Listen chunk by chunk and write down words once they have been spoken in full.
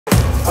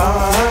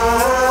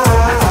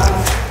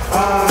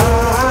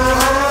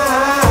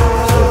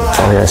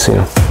yeah, I see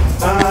him.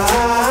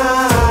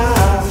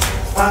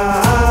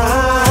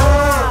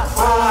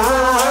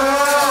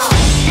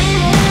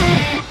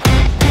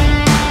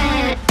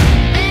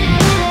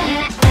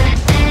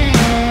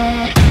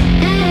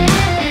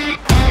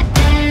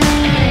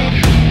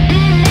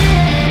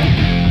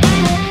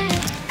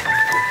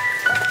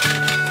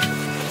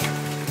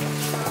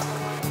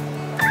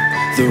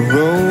 The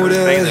road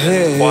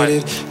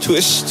ahead,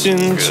 twists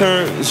and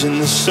turns, and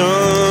the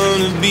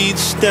sun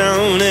beats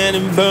down and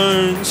it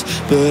burns.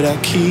 But I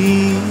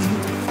keep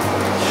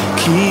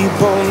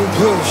on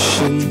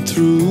pushing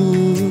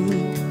through.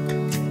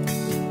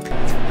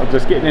 I'm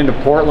just getting into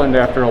Portland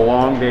after a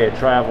long day of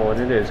travel, and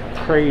it is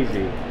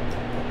crazy.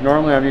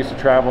 Normally I'm used to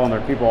travel and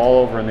there are people all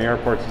over in the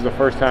airports. This is the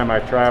first time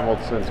I've traveled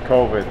since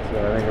COVID.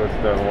 So I think it was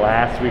the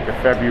last week of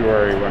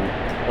February when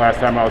last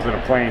time I was in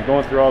a plane.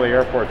 Going through all the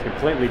airports,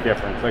 completely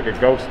different. It's like a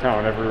ghost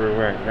town everywhere we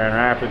went. Grand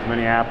Rapids,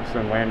 Minneapolis,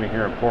 and landing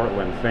here in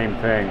Portland, same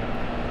thing.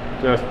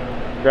 Just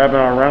grabbing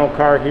our rental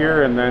car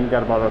here and then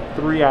got about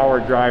a 3-hour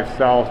drive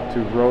south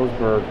to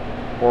Roseburg,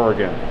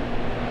 Oregon.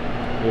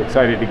 We're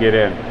excited to get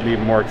in. I'm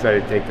even more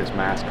excited to take this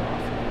mask off.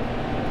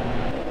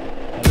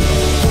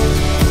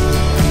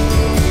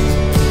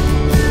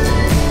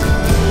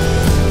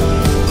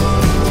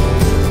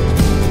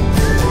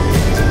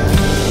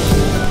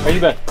 How you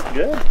been?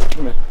 Good.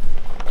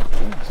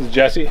 This is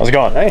Jesse. How's it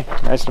going? Hey,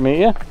 nice to meet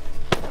you.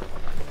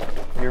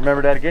 You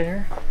remembered how to get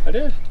here? I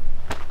did.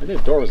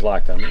 Door was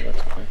locked on me. That's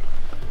okay.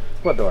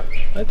 What door?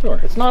 That door.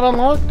 It's not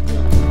unlocked?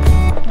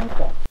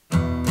 Okay.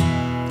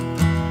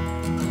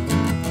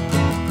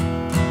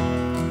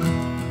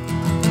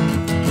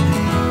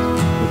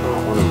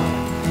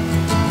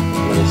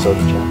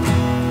 Minnesota Jack.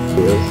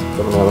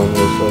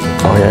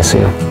 Oh yeah, I see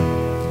him.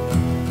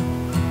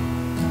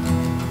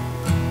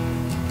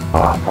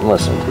 I'm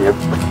listening to you.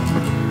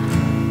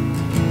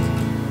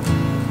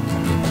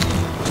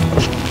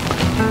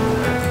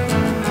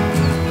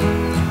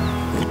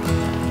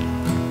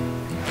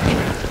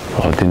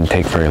 Well, it didn't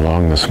take very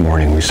long this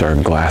morning. We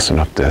started glassing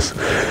up this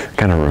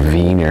kind of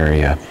ravine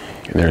area.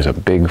 And there's a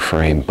big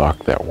frame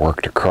buck that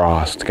worked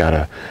across. Got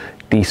a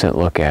decent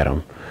look at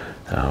him.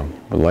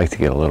 Would like to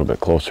get a little bit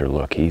closer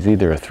look. He's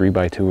either a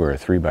 3x2 or a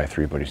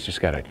 3x3, but he's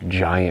just got a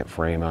giant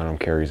frame on him,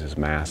 carries his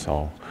mass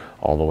all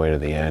the way to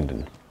the end.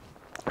 And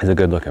he's a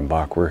good looking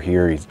buck. We're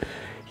here, he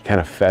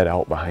kind of fed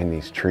out behind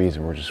these trees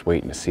and we're just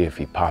waiting to see if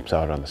he pops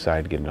out on the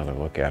side to get another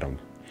look at him.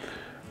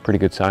 Pretty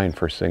good sign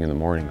first thing in the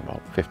morning,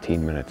 about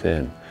 15 minutes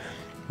in.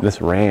 This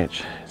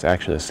ranch is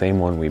actually the same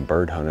one we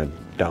bird hunted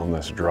down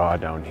this draw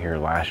down here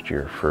last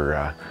year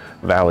for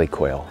valley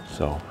quail,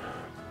 so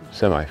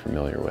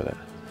semi-familiar with it.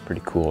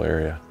 Pretty cool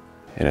area.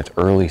 And it's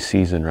early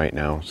season right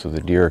now, so the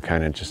deer are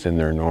kind of just in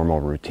their normal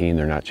routine.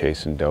 They're not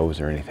chasing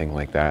does or anything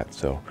like that,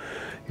 so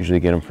usually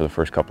get them for the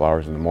first couple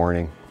hours in the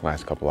morning.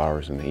 Last couple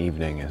hours in the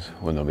evening is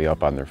when they'll be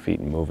up on their feet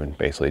and moving,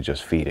 basically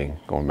just feeding,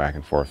 going back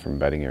and forth from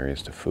bedding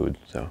areas to food.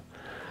 So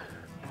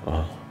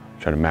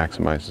try to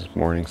maximize this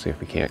morning, see if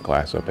we can't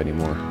glass up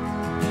anymore.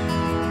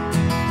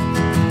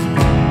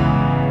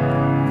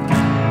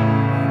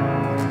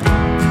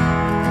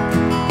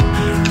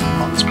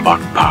 This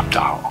buck popped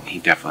out. He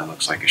definitely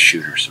looks like a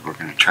shooter, so we're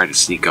going to try to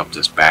sneak up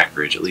this back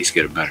ridge, at least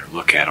get a better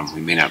look at him.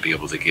 We may not be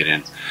able to get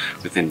in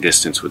within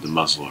distance with the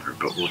muzzleloader,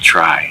 but we'll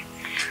try.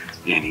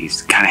 And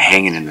he's kind of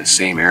hanging in the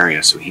same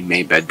area, so he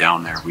may bed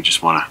down there. We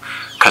just want to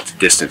cut the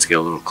distance, get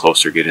a little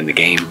closer, get in the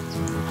game.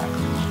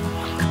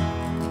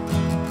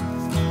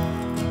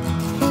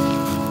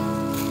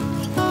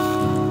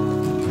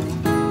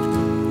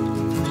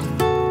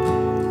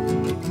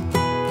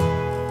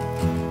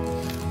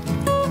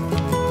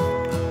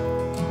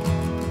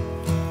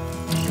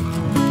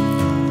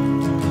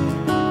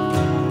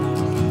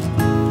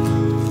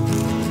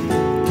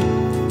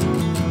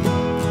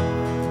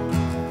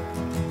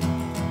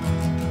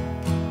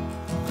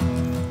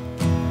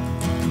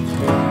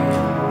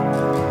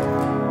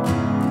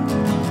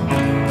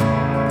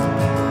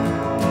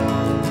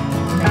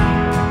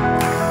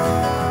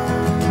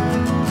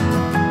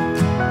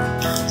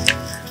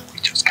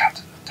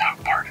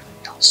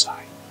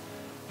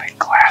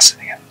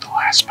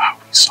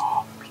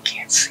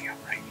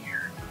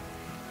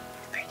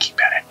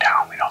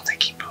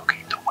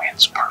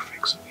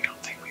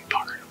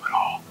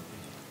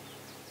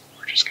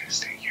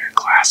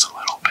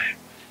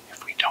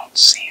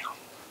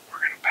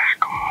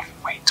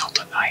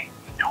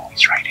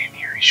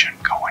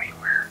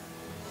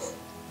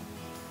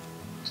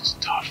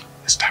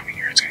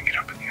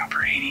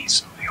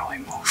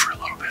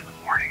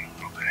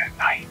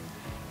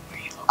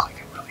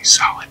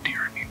 Solid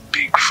deer. I mean,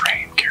 big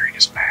frame, carried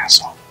his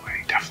mass all the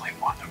way. Definitely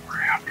one that we're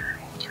after, an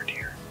older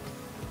deer.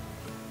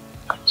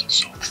 It's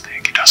so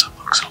thick. It doesn't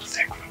look so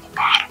thick from the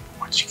bottom, but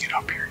once you get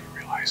up here, you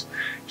realize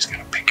you just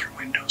gotta pick your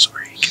windows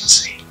where you can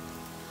see.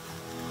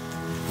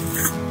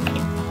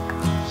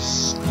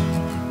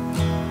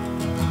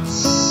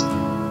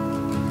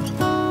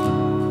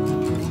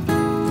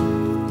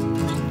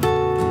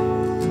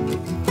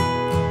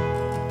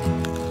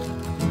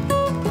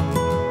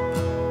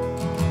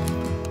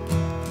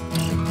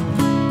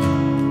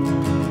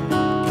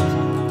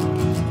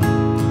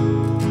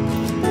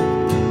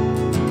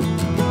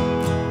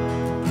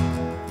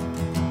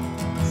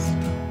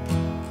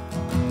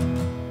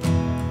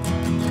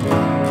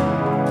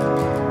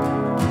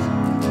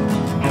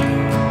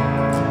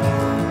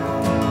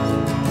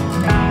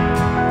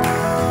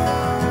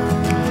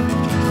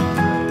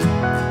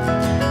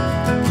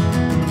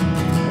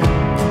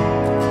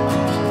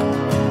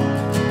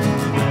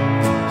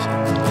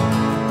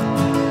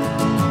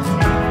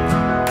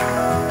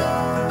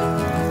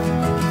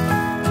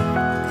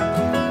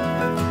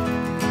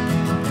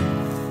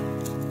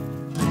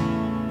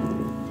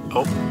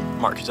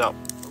 he's out.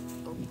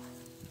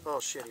 Oh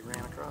shit, he ran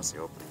across the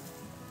opening.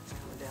 He's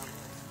coming down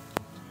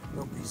there.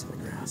 Nope, he's in the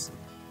grass.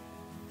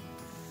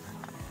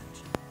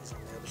 He's on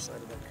the other side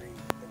of that green,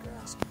 the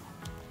grass.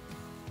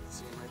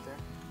 See him right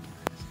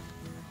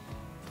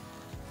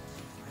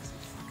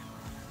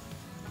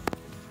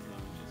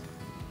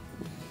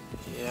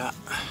there? Yeah.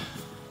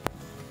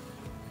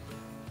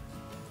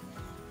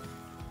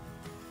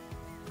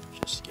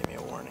 Just give me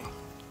a warning.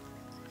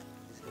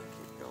 He's gonna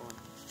keep going.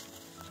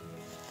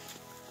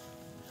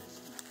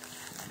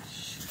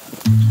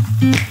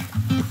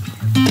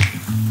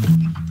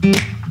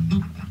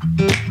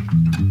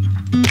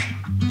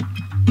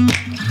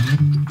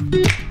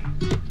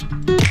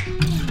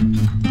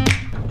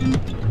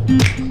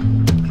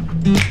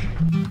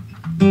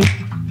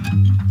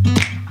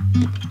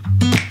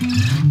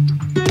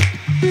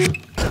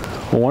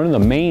 One of the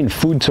main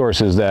food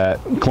sources that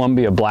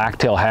Columbian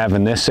Blacktail have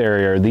in this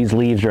area are these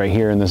leaves right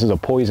here, and this is a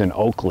poison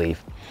oak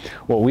leaf.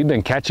 What we've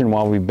been catching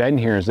while we've been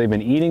here is they've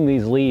been eating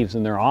these leaves,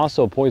 and they're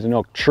also poison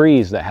oak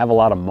trees that have a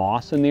lot of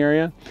moss in the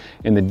area,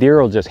 and the deer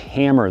will just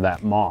hammer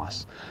that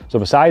moss. So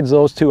besides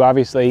those two,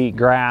 obviously they eat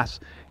grass,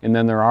 and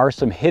then there are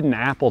some hidden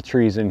apple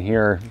trees in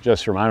here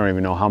just from, I don't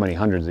even know how many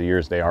hundreds of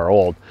years they are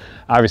old.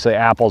 Obviously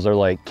apples are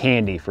like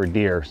candy for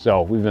deer,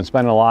 so we've been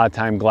spending a lot of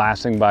time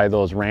glassing by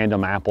those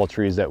random apple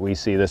trees that we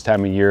see. This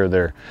time of year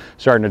they're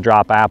starting to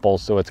drop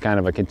apples, so it's kind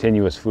of a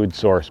continuous food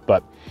source.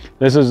 But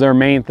this is their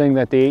main thing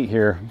that they eat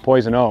here,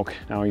 poison oak.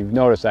 Now you've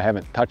noticed I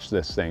haven't touched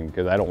this thing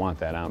because I don't want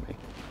that on me.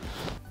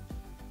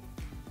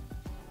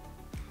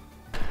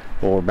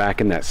 Well, we're back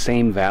in that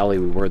same valley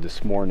we were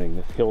this morning.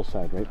 This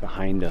hillside right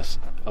behind us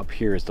up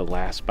here is the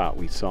last spot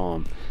we saw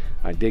them.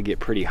 I did get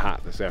pretty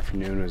hot this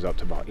afternoon. It was up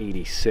to about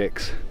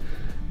 86.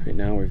 Right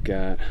now we've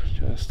got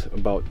just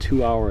about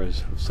 2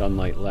 hours of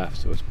sunlight left,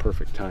 so it's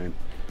perfect time.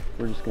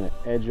 We're just gonna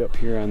edge up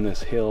here on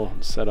this hill,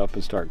 set up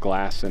and start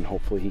glassing.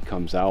 Hopefully he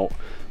comes out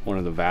one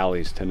of the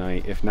valleys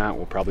tonight. If not,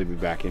 we'll probably be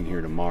back in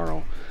here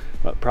tomorrow.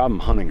 But the problem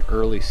hunting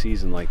early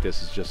season like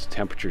this is just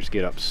temperatures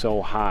get up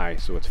so high,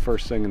 so it's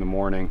first thing in the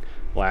morning,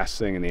 last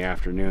thing in the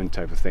afternoon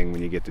type of thing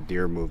when you get the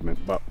deer movement.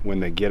 But when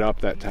they get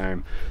up that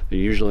time, they're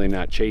usually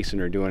not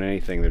chasing or doing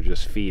anything, they're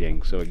just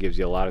feeding, so it gives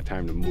you a lot of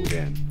time to move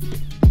in.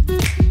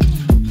 Then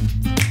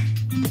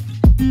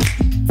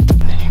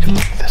you can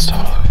look this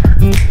all over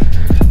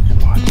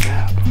and watch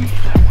that. We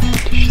need that wind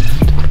to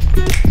shift.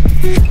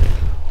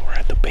 We're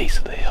at the base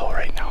of the hill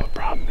right now. The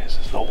problem is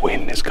the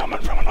wind is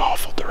coming from an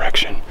awful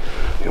direction.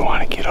 We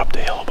want to get up the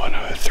hill about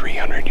another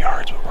 300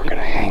 yards, but we're going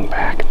to hang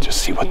back and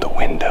just see what the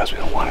wind does. We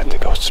don't want it to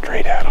go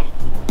straight at them.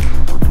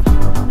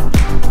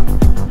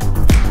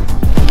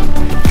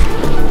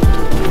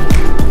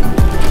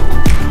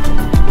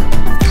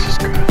 This is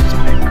good. This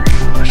big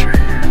green bush right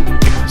here.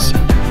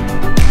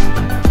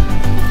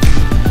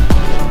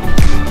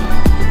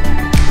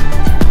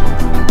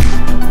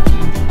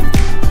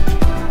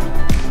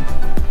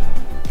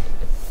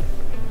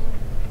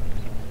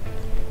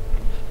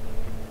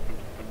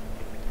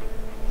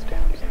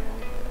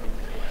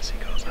 Unless he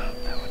goes up,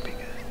 that would be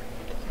good.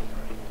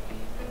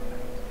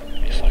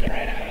 He's looking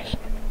right at us.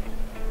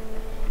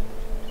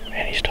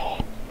 And he's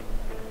tall.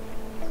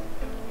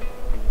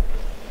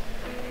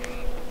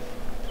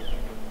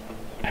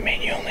 I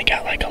mean, you only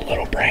got like a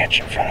little branch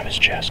in front of his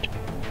chest.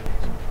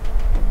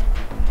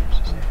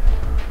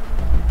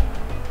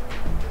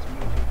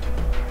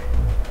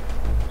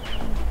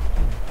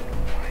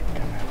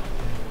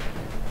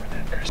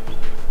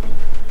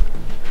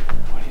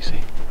 What do you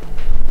see?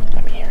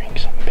 I'm hearing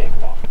something big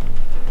walk.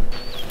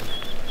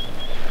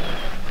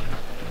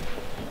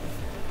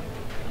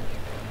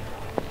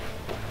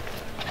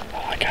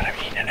 Oh, I got him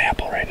eating an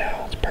apple right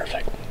now. It's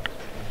perfect.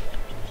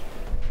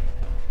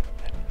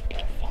 That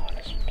little fawn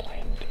is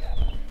playing with the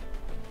apple.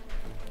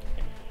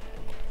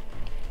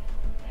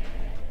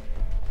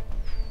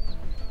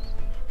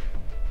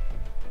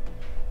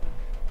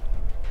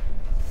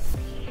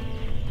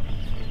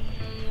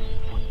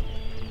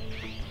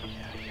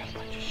 Yeah, you got a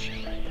bunch of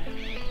shit right there.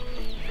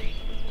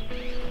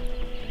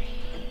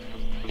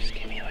 Just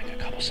give me like a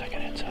couple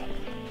second heads up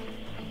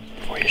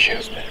before you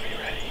shoot. Better be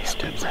ready. He's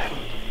dead ready.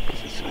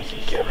 As soon as you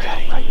get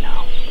ready right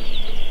now.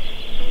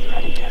 You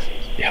ready, Jesse?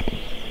 Yep.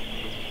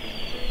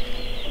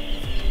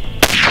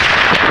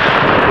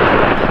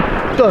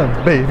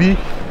 Done, baby.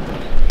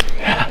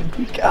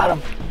 You got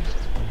him.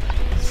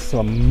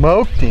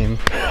 Smoked him.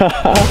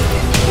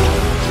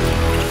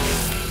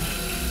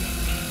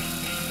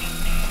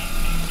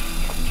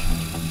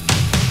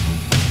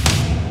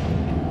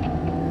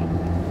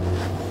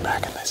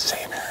 Back in the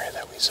same area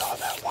that we saw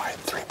that wide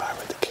 3x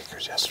with the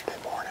kickers yesterday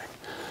morning.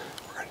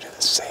 We're going to do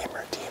the same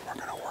routine. We're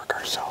going to work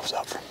ourselves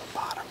up from the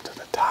bottom to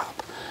the top.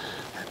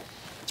 And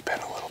it's been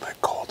a little bit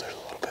cold. There's a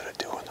little bit of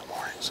dew in the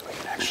morning, so we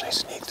can actually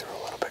sneak through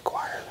a little bit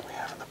quieter than we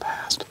have in the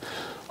past.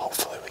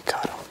 Hopefully we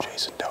cut them,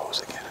 chasing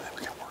does again, and then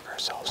we can work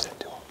ourselves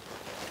into them.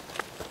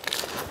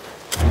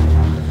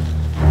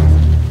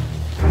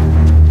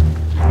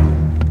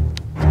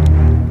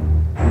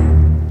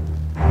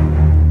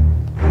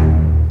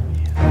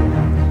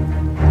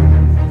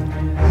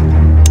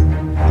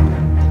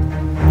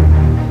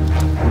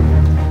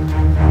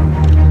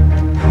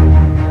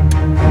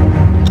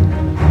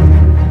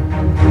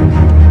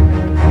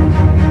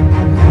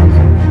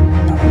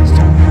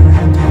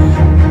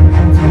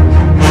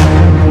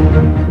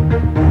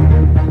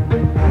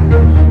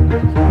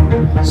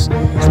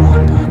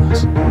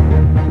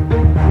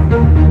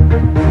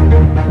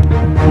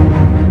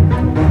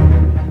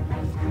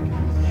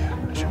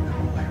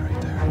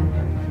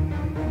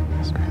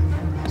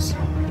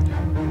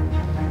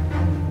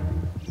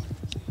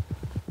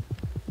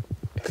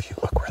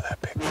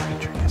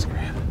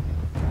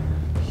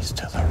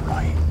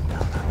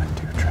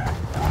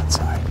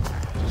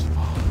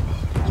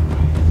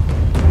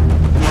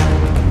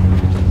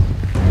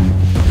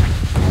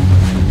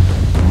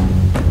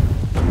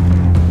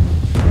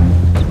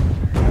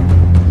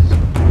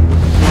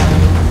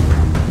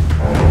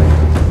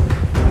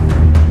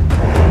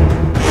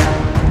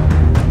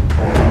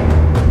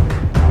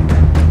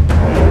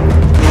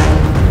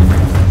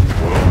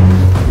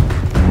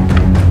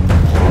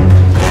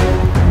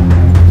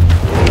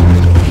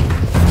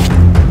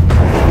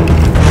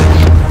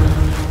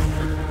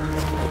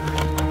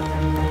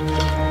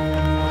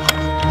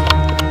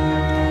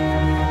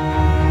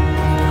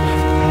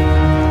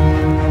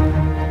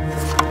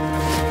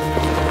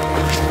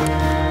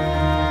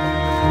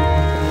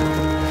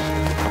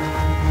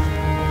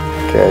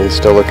 Okay, he's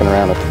still looking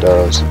around at the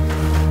does.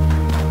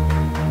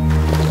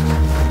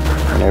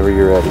 Whenever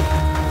you're ready.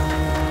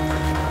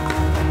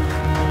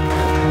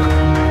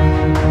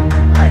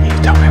 Alright,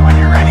 you tell me when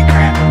you're ready,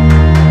 Grant.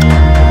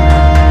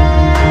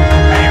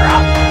 Ready,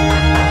 Rob?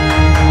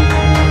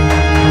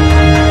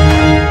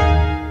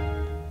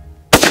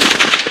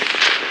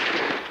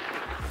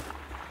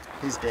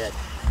 He's dead.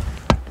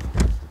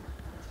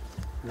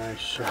 Nice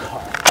shot.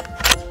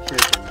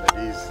 Kicking, but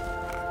he's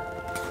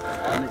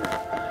on the ground.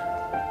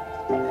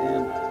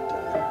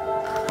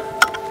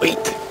 Wait.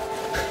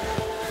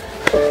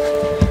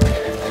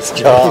 Nice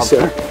job. Thank you,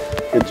 sir.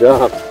 Good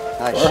job.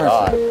 Nice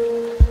shot.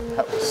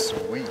 That was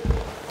sweet.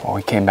 Well,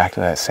 we came back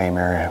to that same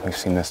area. We've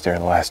seen this deer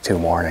the last 2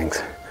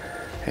 mornings.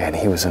 And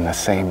he was in the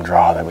same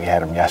draw that we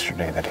had him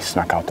yesterday that he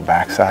snuck out the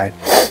backside.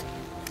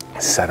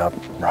 Set up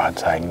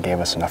broadside and gave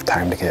us enough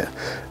time to get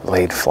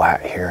laid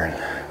flat here and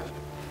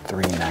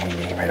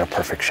 390. He made a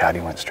perfect shot.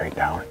 He went straight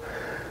down.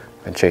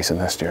 Been chasing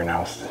this deer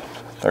now. It's the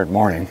 3rd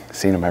morning.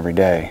 Seen him every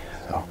day.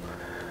 So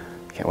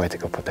can't wait to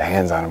go put the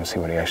hands on him and see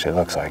what he actually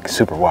looks like.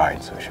 Super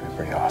wide, so it should be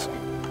pretty awesome.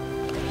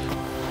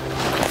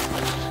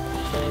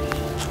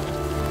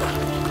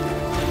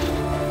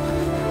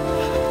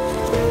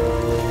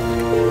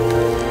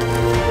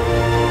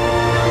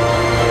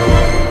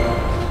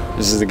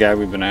 This is the guy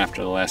we've been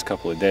after the last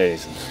couple of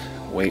days.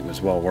 Weight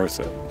was well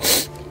worth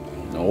it.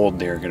 The old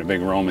deer got a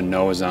big Roman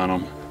nose on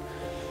him.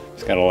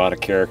 He's got a lot of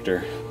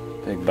character,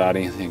 big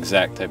body, the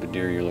exact type of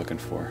deer you're looking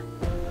for.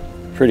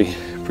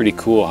 Pretty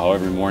cool how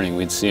every morning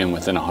we'd see him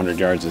within 100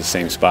 yards of the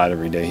same spot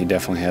every day. He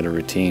definitely had a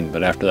routine,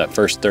 but after that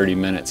first 30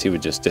 minutes, he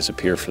would just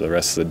disappear for the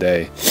rest of the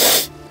day.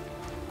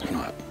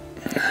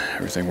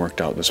 Everything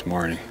worked out this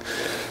morning.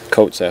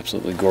 Coat's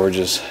absolutely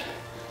gorgeous.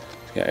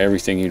 He's got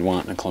everything you'd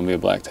want in a Columbian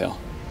Blacktail.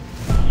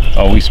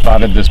 Oh, we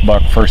spotted this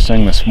buck first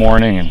thing this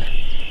morning and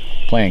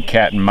playing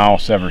cat and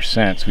mouse ever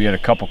since. We had a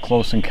couple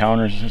close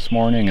encounters this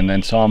morning and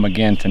then saw him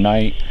again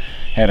tonight.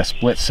 Had a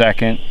split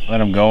second, let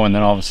him go, and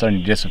then all of a sudden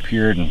he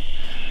disappeared, and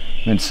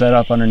then set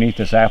up underneath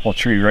this apple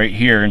tree right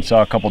here and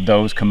saw a couple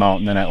does come out,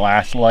 and then at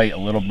last light a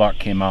little buck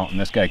came out, and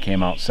this guy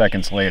came out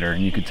seconds later,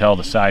 and you could tell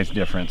the size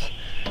difference.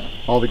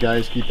 All the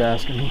guys keep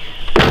asking me,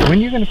 when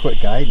are you going to quit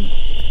guiding?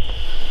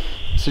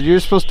 So you're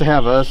supposed to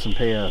have us and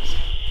pay us.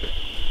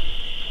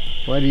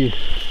 Why do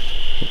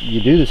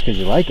you do this? Because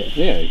you like it?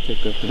 Yeah, you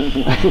take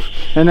the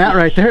And that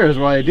right there is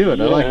why I do it.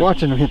 Yeah. I like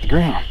watching them hit the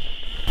ground.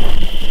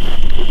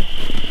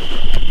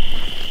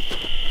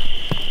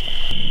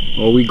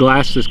 Well, we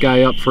glassed this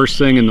guy up first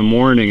thing in the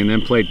morning and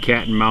then played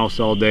cat and mouse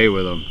all day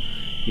with him.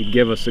 He'd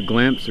give us a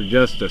glimpse or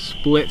just a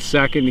split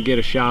second to get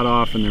a shot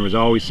off, and there was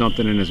always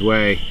something in his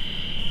way.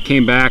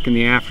 Came back in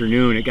the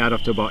afternoon, it got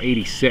up to about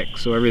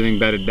 86, so everything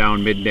bedded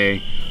down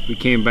midday. We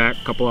came back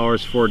a couple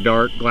hours before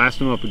dark, glassed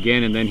him up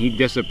again, and then he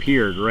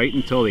disappeared right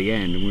until the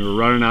end. And we were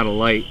running out of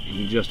light, and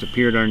he just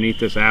appeared underneath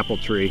this apple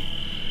tree.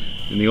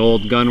 And the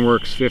old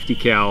Gunwerks 50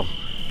 cal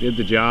did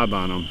the job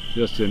on him.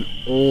 Just an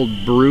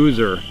old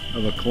bruiser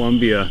of a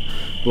Columbian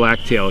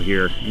Blacktail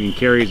here. I mean,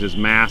 carries his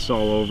mass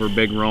all over,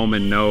 big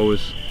Roman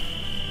nose.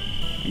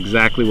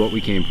 Exactly what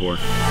we came for.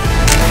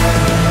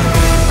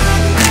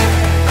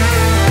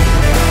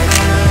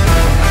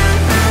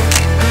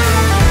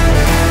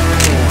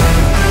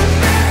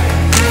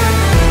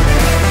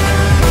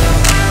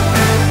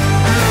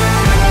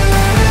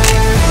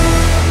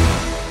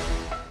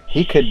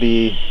 He could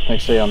be,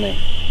 like say, on the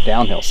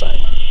downhill side.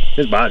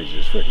 His body's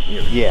just freaking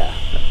huge. Yeah.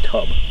 A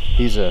tub.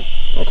 He's a...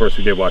 Well, of course,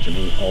 we did watch him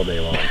eat all day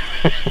long.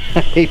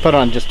 He put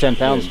on just 10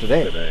 pounds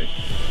today.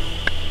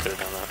 Could have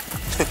done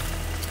that.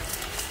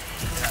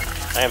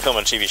 I am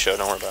filming a TV show,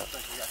 don't worry about it.